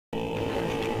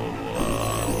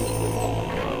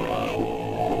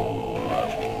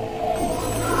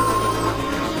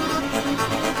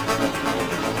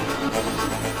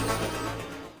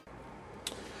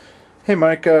Hey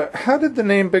Mike, how did the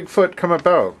name Bigfoot come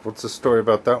about? What's the story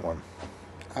about that one?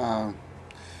 Uh,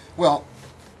 well,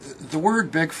 the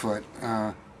word Bigfoot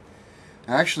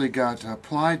actually got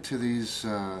applied to these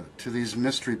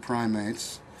mystery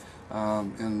primates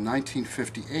in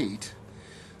 1958.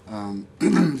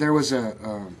 There was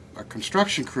a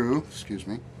construction crew,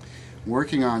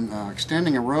 working on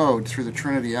extending a road through the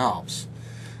Trinity Alps,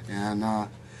 and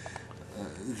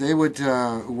they would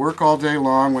work all day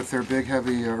long with their big,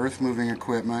 heavy, earth-moving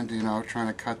equipment, trying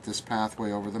to cut this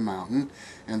pathway over the mountain.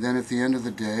 And then at the end of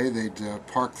the day, they'd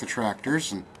park the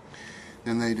tractors, and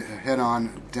then they'd head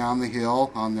on down the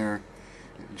hill on their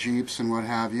Jeeps and what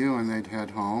have you, and they'd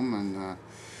head home.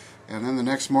 And then the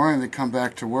next morning, they'd come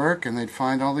back to work, and they'd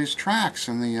find all these tracks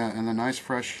in the nice,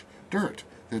 fresh dirt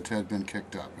that had been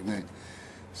kicked up. And they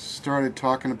started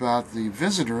talking about the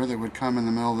visitor that would come in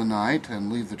the middle of the night and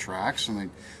leave the tracks, and they'd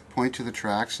point to the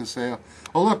tracks and say,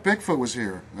 "Oh, look, Bigfoot was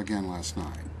here again last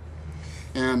night."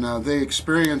 And they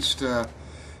experienced a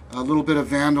little bit of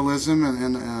vandalism,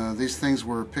 and these things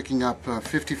were picking up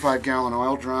 55-gallon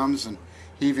oil drums and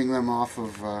heaving them off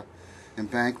of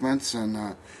embankments,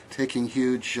 and taking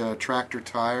huge tractor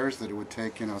tires that it would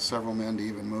take several men to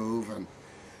even move, and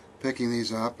picking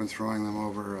these up and throwing them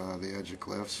over the edge of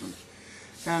cliffs, and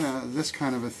this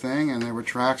kind of a thing. And there were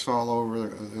tracks all over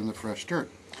in the fresh dirt.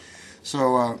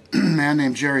 So a man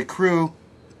named Jerry Crew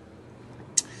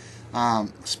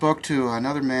spoke to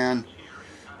another man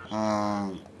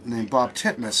named Bob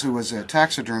Titmus, who was a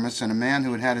taxidermist and a man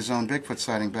who had had his own Bigfoot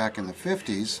sighting back in the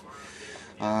 50s,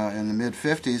 in the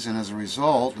mid-50s, and as a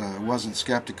result wasn't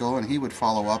skeptical, and he would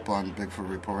follow up on Bigfoot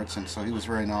reports, and so he was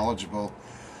very knowledgeable,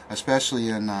 especially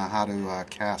in how to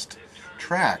cast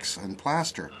tracks and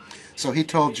plaster. So he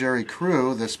told Jerry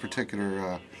Crew, this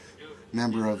particular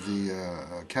member of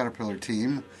the Caterpillar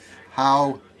team,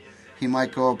 how he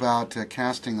might go about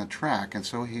casting the track. And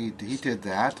so he did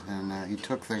that, and he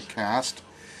took the cast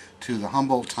to the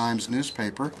Humboldt Times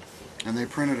newspaper, and they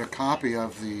printed a copy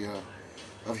of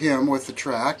him with the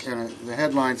track, and the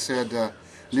headline said,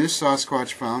 "New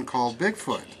Sasquatch found called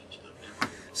Bigfoot."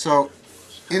 So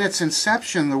in its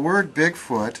inception, the word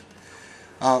Bigfoot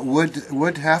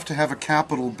would have to have a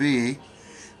capital B,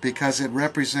 because it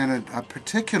represented a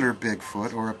particular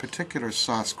Bigfoot, or a particular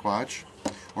Sasquatch,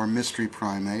 or mystery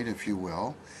primate, if you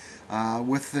will,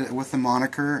 with the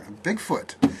moniker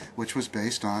Bigfoot, which was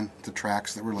based on the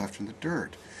tracks that were left in the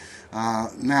dirt.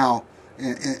 Now,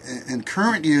 in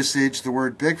current usage, the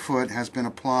word Bigfoot has been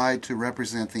applied to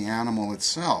represent the animal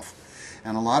itself,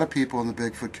 and a lot of people in the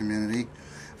Bigfoot community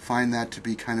find that to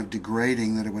be kind of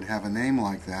degrading that it would have a name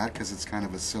like that, because it's kind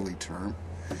of a silly term.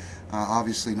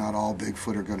 Obviously not all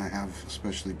Bigfoot are going to have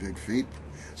especially big feet.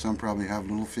 Some probably have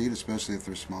little feet, especially if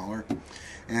they're smaller.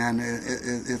 And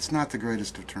it's not the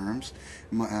greatest of terms.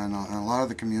 And a lot of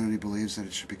the community believes that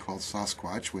it should be called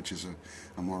Sasquatch, which is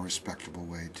a more respectable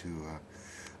way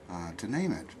to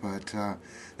name it. But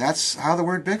that's how the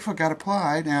word Bigfoot got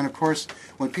applied. And of course,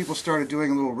 when people started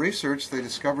doing a little research, they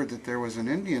discovered that there was an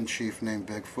Indian chief named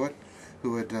Bigfoot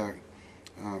who had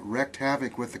wreaked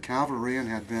havoc with the cavalry and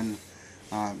had been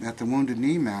at the Wounded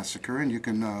Knee massacre. And you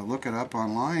can look it up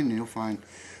online, and you'll find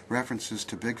references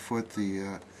to Bigfoot,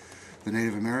 the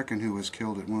Native American who was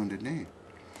killed at Wounded Knee.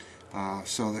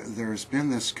 So there's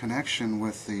been this connection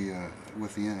with the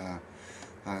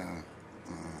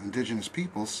indigenous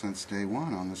peoples since day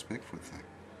one on this Bigfoot thing.